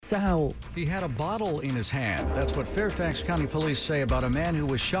Sao. He had a bottle in his hand. That's what Fairfax County Police say about a man who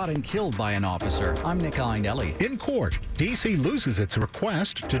was shot and killed by an officer. I'm Nick Einelli. In court, D.C. loses its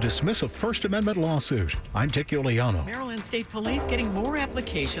request to dismiss a First Amendment lawsuit. I'm Dick Iuliano. Maryland State Police getting more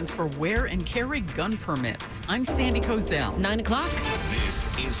applications for wear and carry gun permits. I'm Sandy Kozel. 9 o'clock. This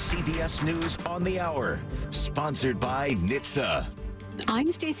is CBS News on the Hour, sponsored by NHTSA.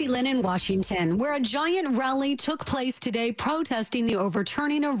 I'm Stacey Lynn in Washington, where a giant rally took place today protesting the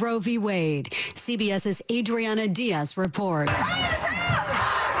overturning of Roe v. Wade. CBS's Adriana Diaz reports.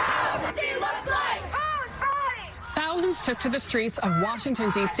 Thousands took to the streets of Washington,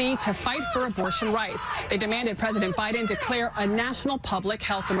 D.C. to fight for abortion rights. They demanded President Biden declare a national public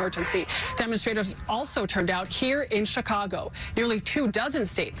health emergency. Demonstrators also turned out here in Chicago. Nearly 24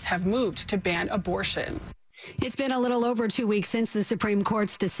 states have moved to ban abortion. It's been a little over 2 weeks since the Supreme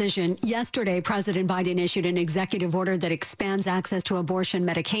Court's decision. Yesterday, President Biden issued an executive order that expands access to abortion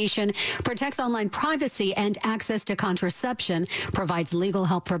medication, protects online privacy and access to contraception, provides legal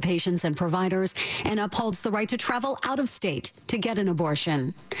help for patients and providers, and upholds the right to travel out of state to get an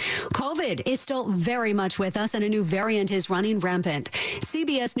abortion. COVID is still very much with us, and a new variant is running rampant.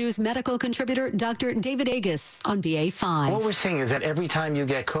 CBS News medical contributor Dr. David Agus on BA5. What we're seeing is that every time you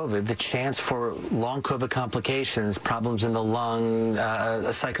get COVID, the chance for long COVID complications, problems in the lung,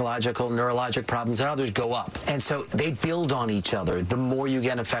 psychological, neurologic problems, and others go up. And so they build on each other the more you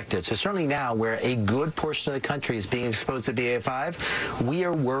get infected. So certainly now, where a good portion of the country is being exposed to BA5, we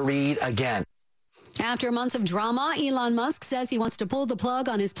are worried again. After months of drama, Elon Musk says he wants to pull the plug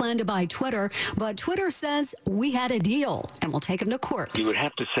on his plan to buy Twitter, but Twitter says we had a deal and will take him to court. You would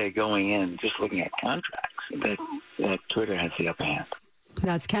have to say going in, just looking at contracts, that Twitter has the upper hand.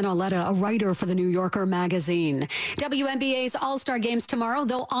 That's Ken Auletta, a writer for the New Yorker magazine. WNBA's All-Star Games tomorrow.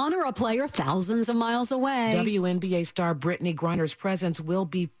 They'll honor a player thousands of miles away. WNBA star Brittany Griner's presence will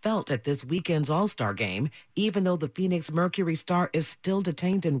be felt at this weekend's All-Star Game, even though the Phoenix Mercury star is still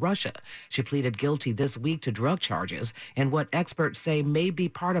detained in Russia. She pleaded guilty this week to drug charges and what experts say may be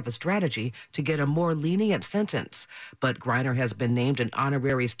part of a strategy to get a more lenient sentence. But Griner has been named an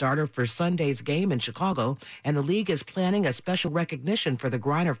honorary starter for Sunday's game in Chicago, and the league is planning a special recognition for the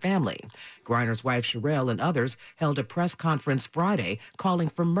Griner family. Griner's wife, Sherelle, and others held a press conference Friday calling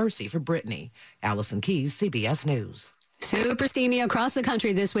for mercy for Brittany. Allison Keys, CBS News. Super steamy across the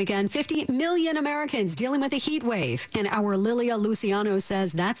country this weekend. 50 million Americans dealing with a heat wave. And our Lilia Luciano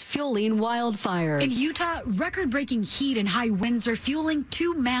says that's fueling wildfires. In Utah, record-breaking heat and high winds are fueling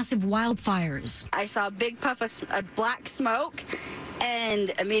 2 massive wildfires. I saw a big puff of black smoke,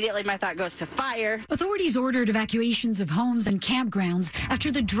 and immediately my thought goes to fire. Authorities ordered evacuations of homes and campgrounds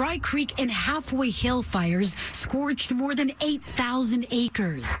after the Dry Creek and Halfway Hill fires scorched more than 8,000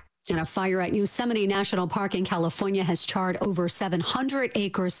 acres. And a fire at Yosemite National Park in California has charred over 700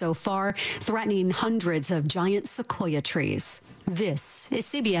 acres so far, threatening hundreds of giant sequoia trees. This is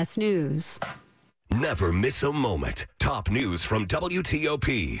CBS News. Never miss a moment. Top news from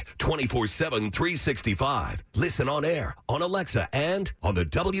WTOP 24/7, 365. Listen on air, on Alexa, and on the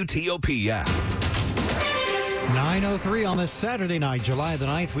WTOP app. 9:03 on this Saturday night, July the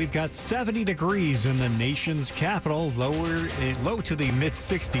 9th. We've got 70 degrees in the nation's capital, low to the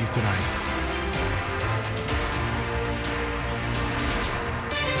mid-60s tonight.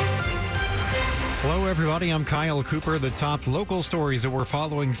 Hello, everybody. I'm Kyle Cooper. The top local stories that we're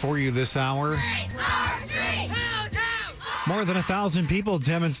following for you this hour. More than 1,000 people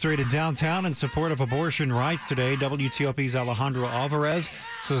demonstrated downtown in support of abortion rights today. WTOP's Alejandro Alvarez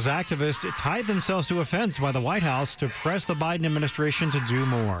says activists tied themselves to a fence by the White House to press the Biden administration to do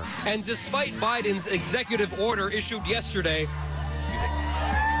more. And despite Biden's executive order issued yesterday,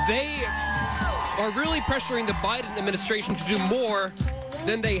 they are really pressuring the Biden administration to do more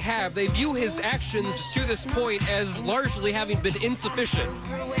than they have. They view his actions to this point as largely having been insufficient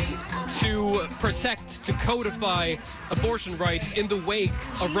to protect, to codify abortion rights in the wake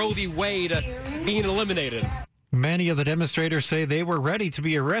of Roe v. Wade being eliminated. Many of the demonstrators say they were ready to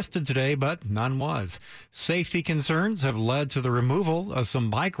be arrested today, but none was. Safety concerns have led to the removal of some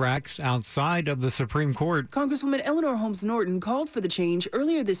bike racks outside of the Supreme Court. Congresswoman Eleanor Holmes Norton called for the change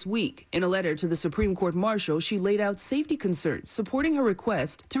earlier this week. In a letter to the Supreme Court Marshal, she laid out safety concerns supporting her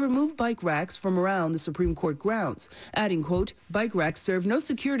request to remove bike racks from around the Supreme Court grounds, adding, quote, bike racks serve no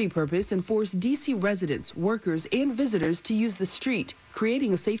security purpose and force D.C. residents, workers, and visitors to use the street.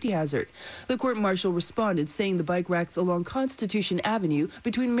 creating a safety hazard. The court-martial responded saying the bike racks along Constitution Avenue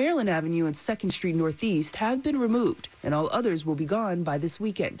between Maryland Avenue and 2nd Street Northeast have been removed, and all others will be gone by this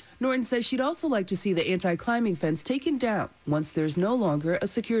weekend. Norton says she'd also like to see the anti-climbing fence taken down once there's no longer a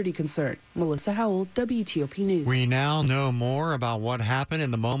security concern. Melissa Howell, WTOP News. We now know more about what happened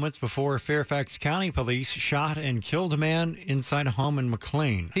in the moments before Fairfax County Police shot and killed a man inside a home in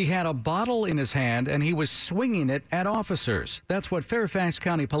McLean. He had a bottle in his hand and he was swinging it at officers. That's what Fairfax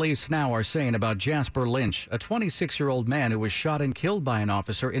County Police now are saying about Jasper Lynch, a 26-year-old man who was shot and killed by an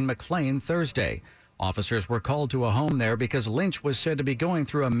officer in McLean Thursday. Officers were called to a home there because Lynch was said to be going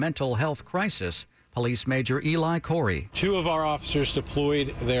through a mental health crisis. Police Major Eli Corey. 2 of our officers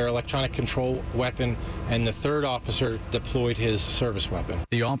deployed their electronic control weapon, and the 3rd officer deployed his service weapon.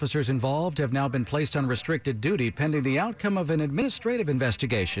 The officers involved have now been placed on restricted duty pending the outcome of an administrative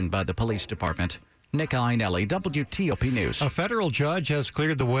investigation by the police department. Nick Iannelli, WTOP News. A federal judge has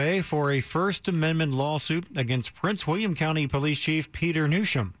cleared the way for a First Amendment lawsuit against Prince William County Police Chief Peter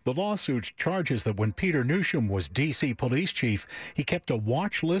Newsham. The lawsuit charges that when Peter Newsham was D.C. police chief, he kept a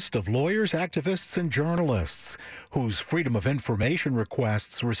watch list of lawyers, activists, and journalists whose Freedom of Information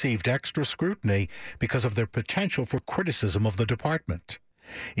requests received extra scrutiny because of their potential for criticism of the department.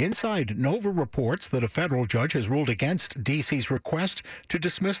 Inside Nova reports that a federal judge has ruled against D.C.'s request to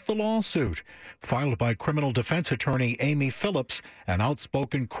dismiss the lawsuit, filed by criminal defense attorney Amy Phillips, an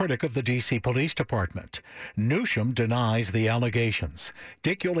outspoken critic of the D.C. Police Department. Newsham denies the allegations.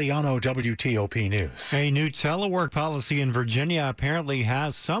 Dick Iuliano, WTOP News. A new telework policy in Virginia apparently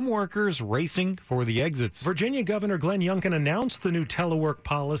has some workers racing for the exits. Virginia Governor Glenn Youngkin announced the new telework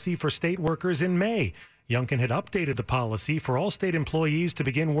policy for state workers in May. Youngkin had updated the policy for all state employees to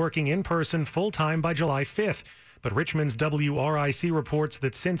begin working in person full-time by July 5th. But Richmond's WRIC reports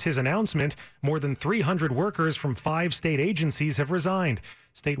that since his announcement, more than 300 workers from 5 state agencies have resigned.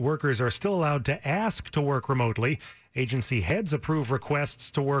 State workers are still allowed to ask to work remotely. Agency heads approve requests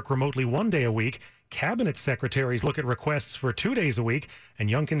to work remotely 1 day a week. Cabinet secretaries look at requests for 2 days a week. And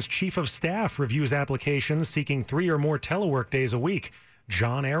Youngkin's chief of staff reviews applications seeking 3 or more telework days a week.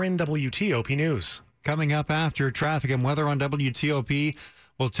 John Aaron, WTOP News. Coming up after traffic and weather on WTOP,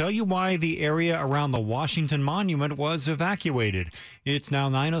 we'll tell you why the area around the Washington Monument was evacuated. It's now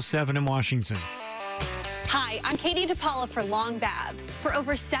 9:07 in Washington. Hi, I'm Katie DePaula for Long Baths. For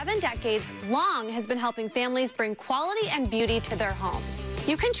over 7 decades, Long has been helping families bring quality and beauty to their homes.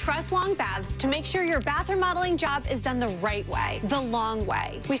 You can trust Long Baths to make sure your bath remodeling job is done the right way, the long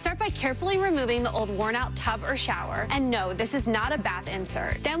way. We start by carefully removing the old worn-out tub or shower, and no, this is not a bath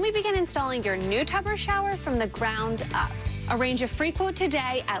insert. Then we begin installing your new tub or shower from the ground up. Arrange a free quote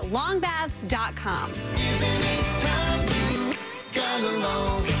today at longbaths.com.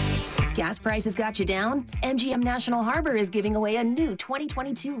 Gas prices got you down? MGM National Harbor is giving away a new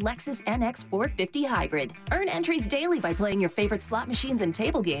 2022 Lexus NX 450 Hybrid. Earn entries daily by playing your favorite slot machines and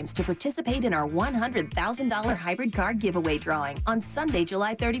table games to participate in our $100,000 hybrid car giveaway drawing on Sunday,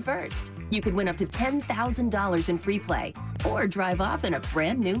 July 31st. You could win up to $10,000 in free play or drive off in a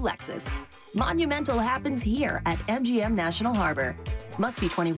brand new Lexus. Monumental happens here at MGM National Harbor. Must be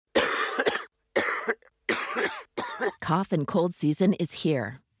 21. Cough and cold season is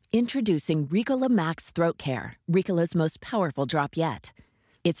here. Introducing Ricola Max Throat Care, Ricola's most powerful drop yet.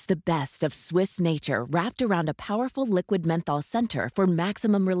 It's the best of Swiss nature wrapped around a powerful liquid menthol center for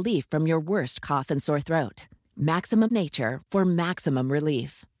maximum relief from your worst cough and sore throat. Maximum nature for maximum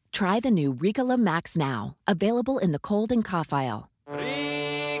relief. Try the new Ricola Max now, available in the cold and cough aisle.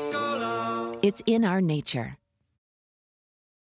 Ricola. It's in our nature.